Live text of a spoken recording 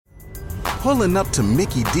Pulling up to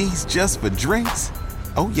Mickey D's just for drinks?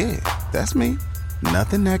 Oh yeah, that's me.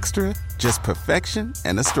 Nothing extra, just perfection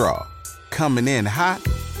and a straw. Coming in hot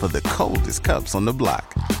for the coldest cups on the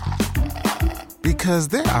block. Because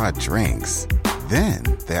there are drinks. Then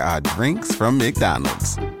there are drinks from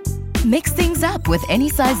McDonald's. Mix things up with any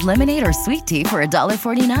size lemonade or sweet tea for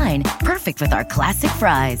 $1.49. Perfect with our classic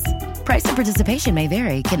fries. Price and participation may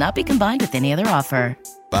vary. Cannot be combined with any other offer.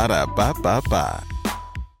 Ba-da-ba-ba-ba.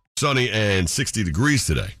 Sunny and 60 degrees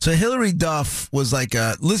today. So Hillary Duff was like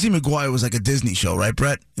Lizzie McGuire was like a Disney show, right,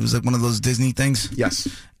 Brett? It was like one of those Disney things. Yes.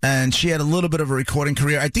 And she had a little bit of a recording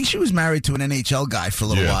career. I think she was married to an NHL guy for a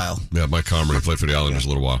little while. Yeah, Mike Comrie played for the Islanders a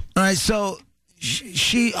little while. All right, so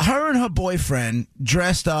her and her boyfriend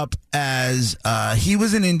dressed up as he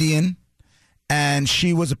was an Indian and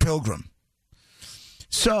she was a pilgrim.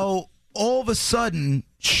 So all of a sudden,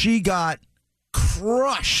 she got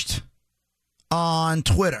crushed on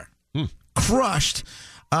Twitter. Crushed.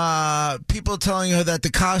 People telling her that the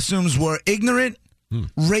costumes were ignorant,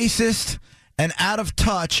 racist, and out of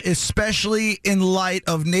touch, especially in light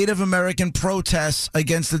of Native American protests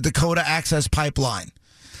against the Dakota Access Pipeline.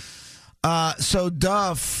 So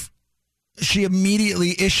Duff, she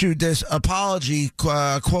immediately issued this apology,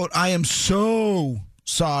 quote, "I am so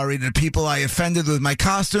sorry to the people I offended with my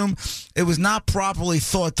costume. It was not properly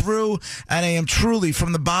thought through, and I am truly,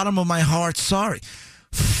 from the bottom of my heart, sorry."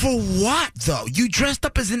 For what, though? You dressed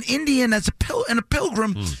up as an Indian as a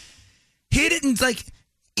pilgrim. He didn't, like,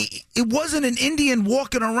 it wasn't an Indian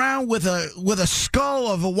walking around with a skull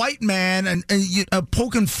of a white man and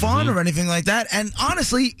poking fun or anything like that. And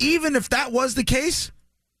honestly, even if that was the case,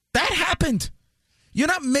 that happened. You're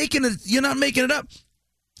not making it up.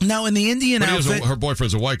 Now, in the Indian outfit... her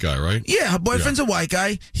boyfriend's a white guy, right? Yeah, her boyfriend's a white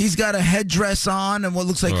guy. He's got a headdress on and what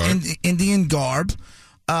looks like Indian garb.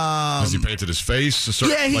 Has he painted his face?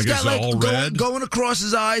 He's got all red? Going across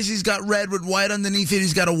his eyes. He's got red with white underneath it.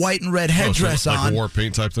 He's got a white and red headdress on. Like a war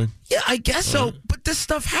paint type thing? Yeah, I guess so. Right. But this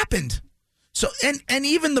stuff happened. So and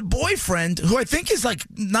even the boyfriend, who I think is like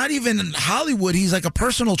not even in Hollywood, he's like a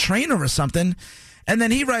personal trainer or something. And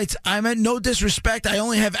then he writes, "I meant no disrespect. I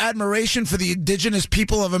only have admiration for the indigenous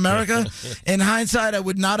people of America. In hindsight, I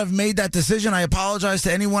would not have made that decision. I apologize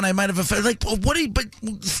to anyone I might have offended." Like, but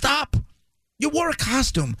stop. You wore a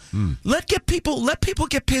costume. Let people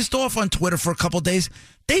get pissed off on Twitter for a couple days.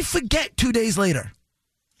 They forget 2 days later.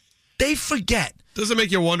 They forget. Does it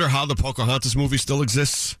make you wonder how the Pocahontas movie still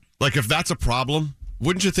exists? Like, if that's a problem,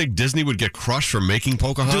 wouldn't you think Disney would get crushed for making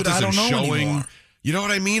Pocahontas? Dude, I don't know showing anymore. You know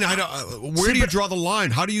what I mean? Where do you draw the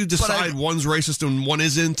line? How do you decide one's racist and one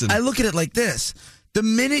isn't? I look at it like this. The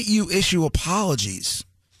minute you issue apologies,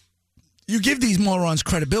 you give these morons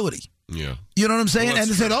credibility. Yeah. You know what I'm saying? And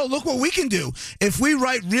they said, "Oh, look what we can do. If we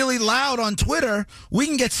write really loud on Twitter, we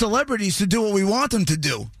can get celebrities to do what we want them to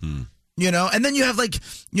do." You know? And then you have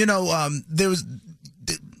there was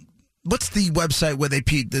what's the website where they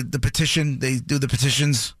the petition, they do the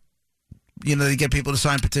petitions? You know, they get people to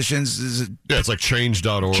sign petitions. It's like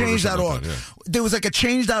change.org. Change.org. Like that, There was like a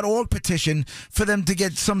change.org petition for them to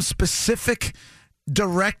get some specific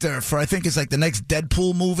director for, I think it's like the next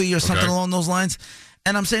Deadpool movie or something along those lines.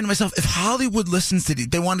 And I'm saying to myself, if Hollywood listens to these,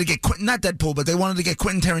 they wanted to get not Deadpool, but they wanted to get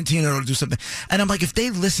Quentin Tarantino to do something. And I'm like, if they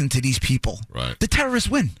listen to these people, the terrorists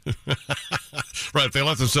win. Right. If they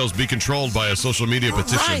let themselves be controlled by a social media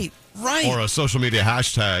petition. Right. Or a social media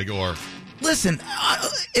hashtag or... Listen,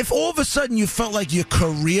 if all of a sudden you felt like your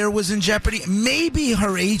career was in jeopardy, maybe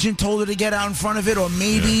her agent told her to get out in front of it, or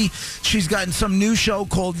maybe she's gotten some new show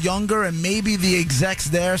called Younger, and maybe the execs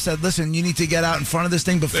there said, "Listen, you need to get out in front of this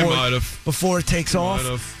thing before it takes off."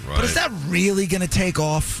 Right. But is that really going to take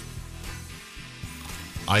off?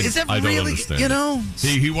 I don't understand. You know,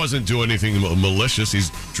 he wasn't doing anything malicious. He's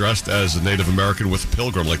dressed as a Native American with a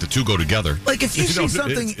pilgrim. Like the two go together. Like if you see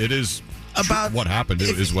something, it is. About what happened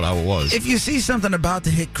is how it was. If you see something about to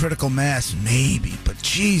hit critical mass, maybe. But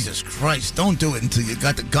Jesus Christ, don't do it until you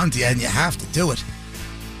got the gun to you and you have to do it.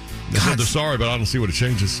 They said they're sorry, but I don't see what it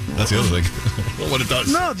changes. That's the other thing. What it does.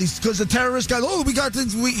 No, because the terrorist guys, we got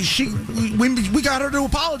this, we got her to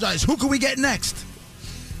apologize. Who can we get next?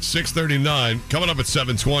 6:39. Coming up at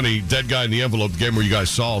 7:20, Dead Guy in the Envelope, the game where you guys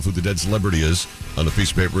solve who the dead celebrity is on the piece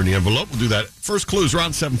of paper in the envelope. We'll do that. First clues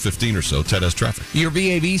around 7:15 or so. Ted has traffic. Your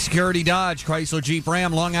BAB Security Dodge, Chrysler Jeep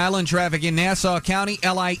Ram, Long Island traffic in Nassau County,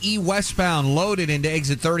 LIE westbound, loaded into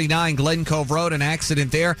exit 39, Glen Cove Road. An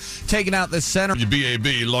accident there, taking out the center. Your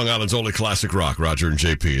BAB, Long Island's only classic rock, Roger and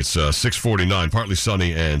JP. It's 6:49, partly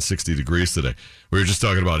sunny and 60 degrees today. We were just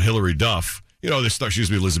talking about Hillary Duff She used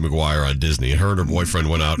to be Lizzie McGuire on Disney, and her and her boyfriend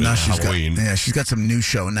went out on Halloween. She's got some new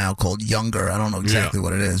show now called Younger. I don't know exactly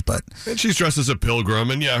what it is, but... And she's dressed as a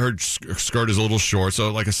pilgrim, and her skirt is a little short,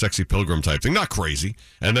 so like a sexy pilgrim type thing. Not crazy.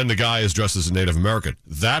 And then the guy is dressed as a Native American.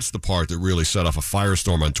 That's the part that really set off a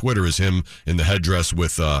firestorm on Twitter, is him in the headdress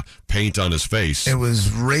with paint on his face. It was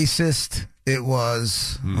racist. It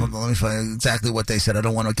was... Hold on, let me find exactly what they said. I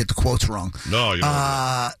don't want to get the quotes wrong. No, you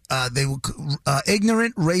don't. They were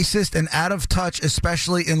ignorant, racist, and out of touch,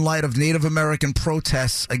 especially in light of Native American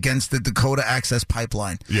protests against the Dakota Access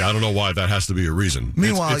Pipeline. Yeah, I don't know why that has to be a reason.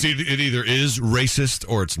 Meanwhile, it either is racist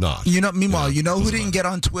or it's not. Meanwhile, you know who didn't get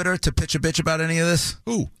on Twitter to pitch a bitch about any of this?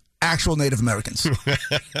 Who? Actual Native Americans.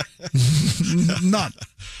 None.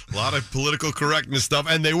 A lot of political correctness stuff,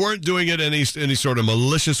 and they weren't doing it any sort of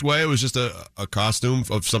malicious way. It was just a costume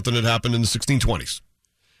of something that happened in the 1620s.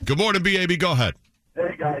 Good morning, BAB. Go ahead.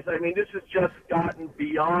 Hey, guys. I mean, this has just gotten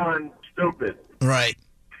beyond stupid. Right.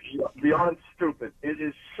 Beyond stupid. It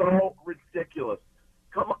is so ridiculous.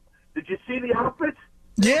 Come on. Did you see the outfits?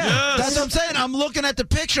 Yeah, yes. That's what I'm saying. I'm looking at the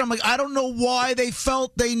picture. I'm like, I don't know why they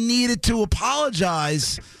felt they needed to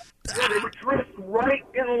apologize. Yeah, they were dressed right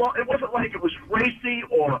in line. It wasn't like it was racy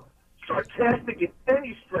or sarcastic in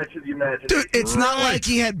any stretch of the imagination. Dude, it's not like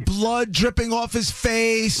he had blood dripping off his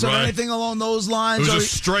face or anything along those lines. It was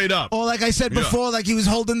just straight up. Or like I said before, like he was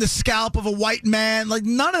holding the scalp of a white man. Like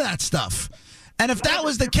none of that stuff. And if that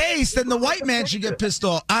was the case, then the white man should get pissed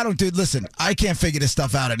off. Listen, I can't figure this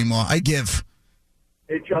stuff out anymore. I give.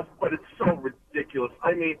 But it's so ridiculous.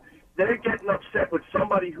 I mean, they're getting upset with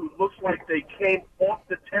somebody who looks like they came off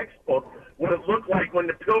the textbook, what it looked like when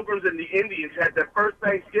the Pilgrims and the Indians had their first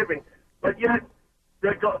Thanksgiving. But yet,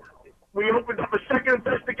 we opened up a second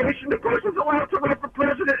investigation. The person's allowed to run for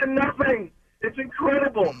president and nothing. It's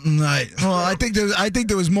incredible. Right. Well, I think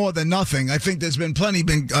there was more than nothing. I think there's been plenty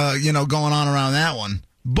going on around that one.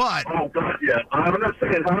 But oh God, yeah. I'm not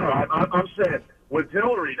saying her. I'm saying with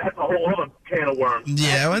Hillary, that's a whole other can of worms.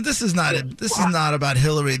 Yeah, well, this is not about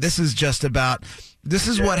Hillary. This is just about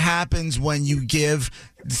what happens when you give.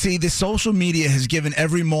 See, the social media has given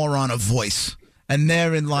every moron a voice, and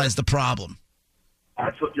therein lies the problem.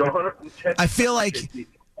 Absolutely, you're 110. I feel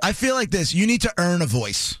like this. You need to earn a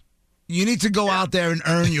voice. You need to go out there and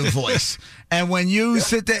earn your voice. And when you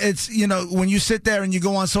sit there, when you sit there and you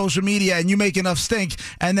go on social media and you make enough stink,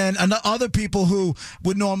 and then other people who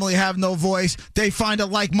would normally have no voice, they find a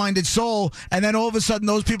like-minded soul, and then all of a sudden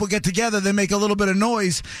those people get together, they make a little bit of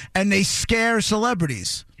noise, and they scare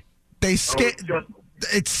celebrities. They scare.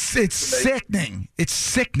 It's sickening. It's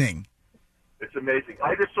sickening. It's amazing.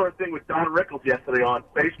 I just saw a thing with Don Rickles yesterday on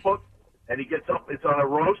Facebook, and he gets up. It's on a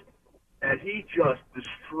roast. And he just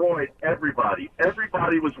destroyed everybody.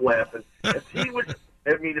 Everybody was laughing. If he was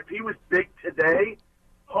big today,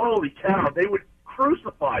 holy cow, they would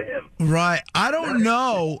crucify him. Right. I don't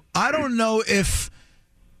know if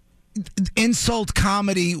insult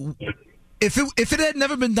comedy, if it had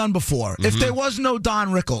never been done before, if there was no Don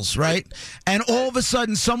Rickles, right? And all of a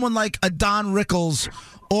sudden someone like a Don Rickles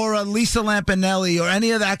or a Lisa Lampanelli or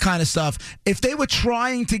any of that kind of stuff, if they were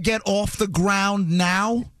trying to get off the ground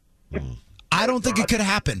now, I don't think it could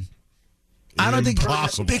happen. I don't think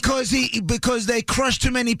possible because they crush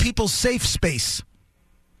too many people's safe space.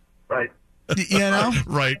 Right. You know?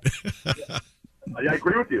 Right. I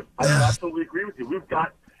agree with you. I absolutely agree with you.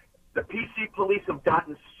 The PC police have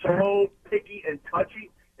gotten so picky and touchy.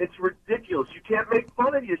 It's ridiculous. You can't make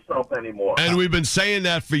fun of yourself anymore. And we've been saying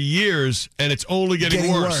that for years, and it's only getting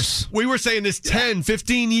worse. We were saying this 10,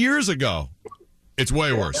 15 years ago. It's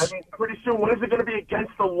way worse. I mean, pretty soon, when is it going to be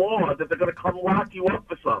against the law that they're going to come lock you up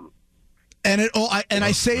for something? And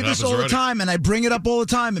I say this all the time, and I bring it up all the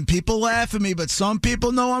time, and people laugh at me, but some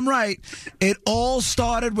people know I'm right. It all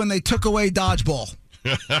started when they took away dodgeball.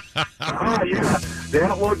 Yeah. They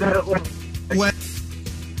outlawed that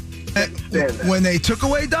when they took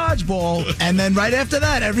away dodgeball, and then right after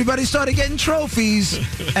that, everybody started getting trophies,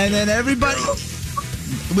 and then everybody...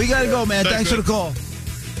 We got to go, man. Thanks for the call.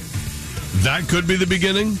 That could be the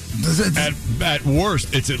beginning. At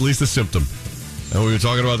worst, it's at least a symptom. And we've been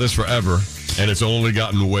talking about this forever, and it's only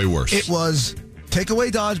gotten way worse. It was take away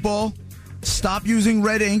dodgeball, stop using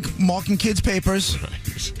red ink, marking kids' papers.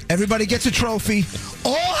 Right. Everybody gets a trophy.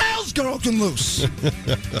 All hell's broken loose.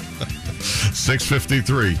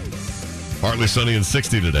 6:53. Partly sunny and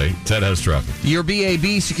 60 today. Ted has traffic. Your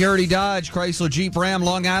BAB Security Dodge Chrysler Jeep Ram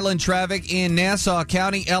Long Island traffic in Nassau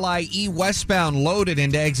County, LIE westbound loaded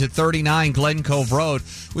into exit 39 Glen Cove Road.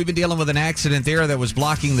 We've been dealing with an accident there that was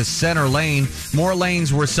blocking the center lane. More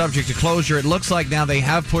lanes were subject to closure. It looks like now they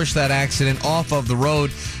have pushed that accident off of the road.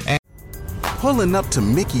 Pulling up to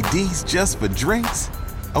Mickey D's just for drinks?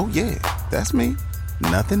 Oh yeah, that's me.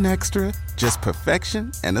 Nothing extra, just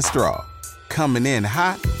perfection and a straw. Coming in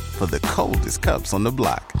hot for the coldest cups on the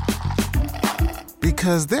block.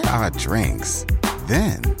 Because there are drinks.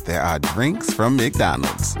 Then there are drinks from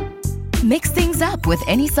McDonald's. Mix things up with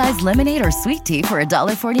any size lemonade or sweet tea for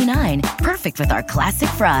 $1.49. Perfect with our classic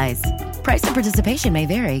fries. Price and participation may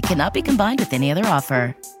vary. Cannot be combined with any other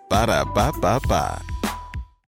offer. Ba-da-ba-ba-ba.